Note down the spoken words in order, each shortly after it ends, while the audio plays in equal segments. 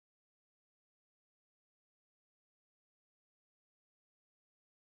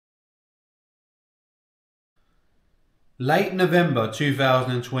Late November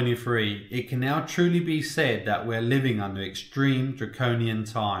 2023, it can now truly be said that we're living under extreme draconian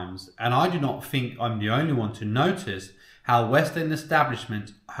times, and I do not think I'm the only one to notice how Western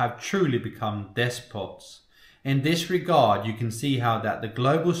establishments have truly become despots. In this regard, you can see how that the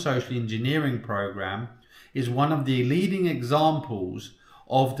global social engineering program is one of the leading examples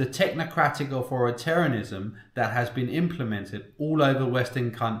of the technocratic authoritarianism that has been implemented all over Western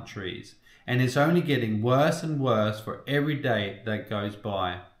countries, and it's only getting worse and worse for every day that goes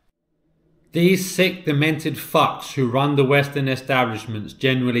by. These sick, demented fucks who run the Western establishments,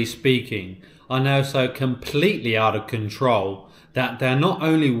 generally speaking, are now so completely out of control that they're not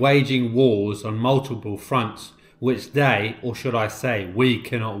only waging wars on multiple fronts, which they, or should I say we,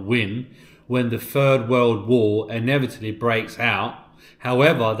 cannot win when the Third World War inevitably breaks out.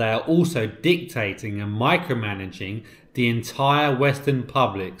 However, they are also dictating and micromanaging the entire Western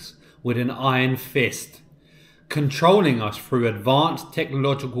publics with an iron fist, controlling us through advanced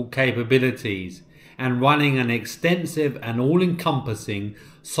technological capabilities and running an extensive and all-encompassing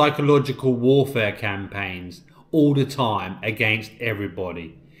psychological warfare campaigns all the time against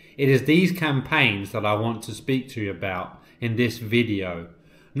everybody. It is these campaigns that I want to speak to you about in this video.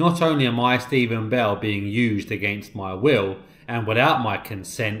 Not only am I, Stephen Bell, being used against my will and without my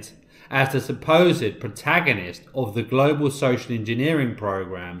consent as the supposed protagonist of the global social engineering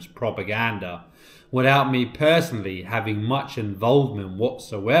program's propaganda, without me personally having much involvement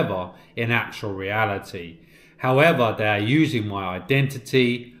whatsoever in actual reality. However, they are using my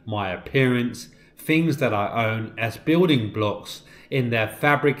identity, my appearance, things that I own as building blocks in their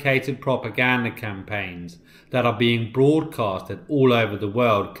fabricated propaganda campaigns that are being broadcasted all over the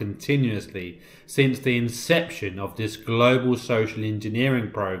world continuously since the inception of this global social engineering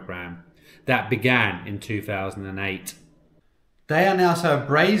program that began in 2008. They are now so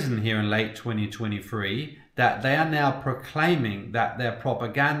brazen here in late 2023 that they are now proclaiming that their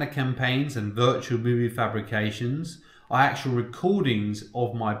propaganda campaigns and virtual movie fabrications are actual recordings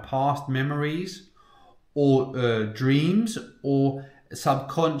of my past memories or dreams or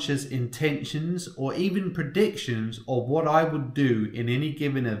subconscious intentions or even predictions of what I would do in any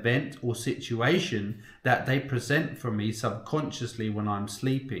given event or situation that they present for me subconsciously when I'm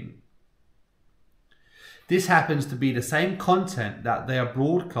sleeping. This happens to be the same content that they are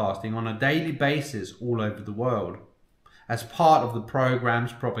broadcasting on a daily basis all over the world as part of the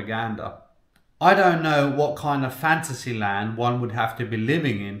program's propaganda. I don't know what kind of fantasy land one would have to be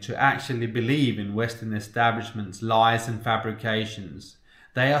living in to actually believe in Western establishments' lies and fabrications.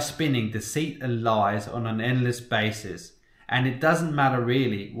 They are spinning deceit and lies on an endless basis, and it doesn't matter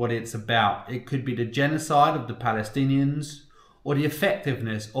really what it's about. It could be the genocide of the Palestinians, or the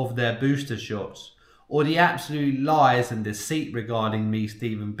effectiveness of their booster shots, or the absolute lies and deceit regarding me,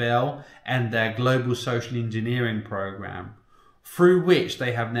 Stephen Bell, and their global social engineering program, through which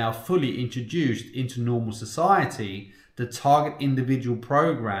they have now fully introduced into normal society the target individual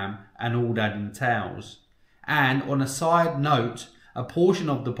program and all that entails. And on a side note, a portion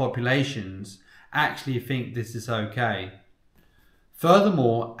of the populations actually think this is okay.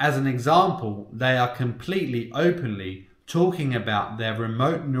 Furthermore, as an example, they are completely openly talking about their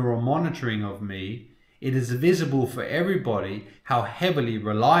remote neural monitoring of me. It is visible for everybody how heavily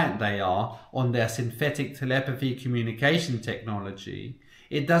reliant they are on their synthetic telepathy communication technology.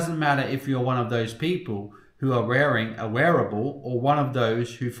 It doesn't matter if you're one of those people who are wearing a wearable or one of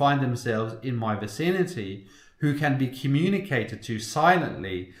those who find themselves in my vicinity who can be communicated to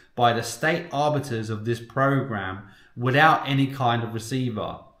silently by the state arbiters of this program without any kind of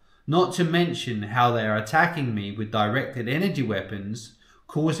receiver. Not to mention how they are attacking me with directed energy weapons,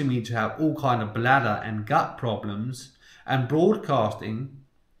 causing me to have all kind of bladder and gut problems, and broadcasting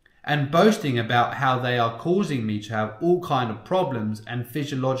and boasting about how they are causing me to have all kind of problems and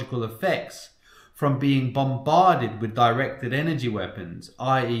physiological effects from being bombarded with directed energy weapons,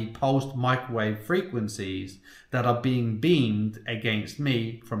 i.e. pulsed microwave frequencies that are being beamed against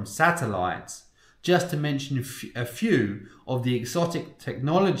me from satellites, just to mention a few of the exotic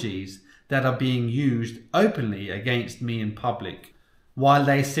technologies that are being used openly against me in public, while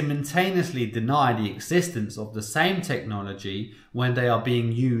they simultaneously deny the existence of the same technology when they are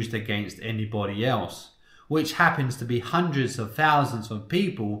being used against anybody else, which happens to be hundreds of thousands of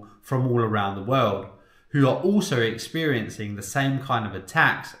people from all around the world, who are also experiencing the same kind of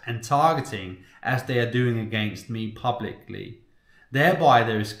attacks and targeting as they are doing against me publicly. Thereby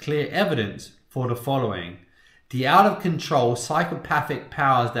there is clear evidence for the following. The out-of-control psychopathic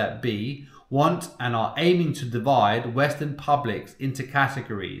powers that be want and are aiming to divide Western publics into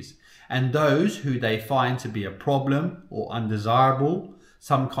categories, and those who they find to be a problem or undesirable,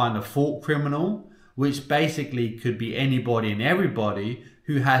 some kind of thought criminal, which basically could be anybody and everybody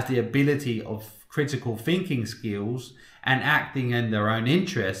who has the ability of critical thinking skills and acting in their own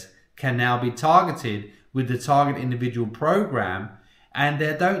interests, can now be targeted with the target individual program, and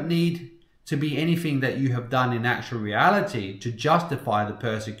there don't need to be anything that you have done in actual reality to justify the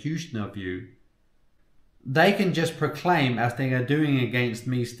persecution of you. They can just proclaim, as they are doing against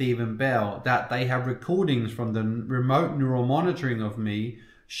me, Stephen Bell, that they have recordings from the remote neural monitoring of me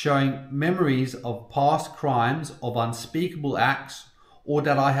showing memories of past crimes, of unspeakable acts, or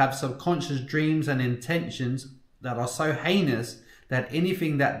that I have subconscious dreams and intentions that are so heinous that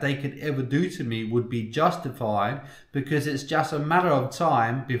anything that they could ever do to me would be justified, because it's just a matter of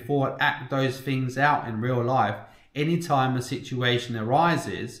time before I act those things out in real life anytime a situation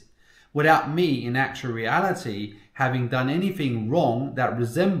arises, without me in actual reality having done anything wrong that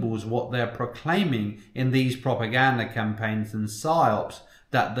resembles what they're proclaiming in these propaganda campaigns and psyops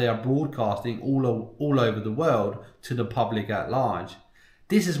that they are broadcasting all over the world to the public at large.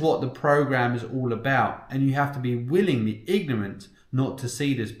 This is what the program is all about, and you have to be willingly ignorant not to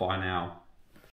see this by now.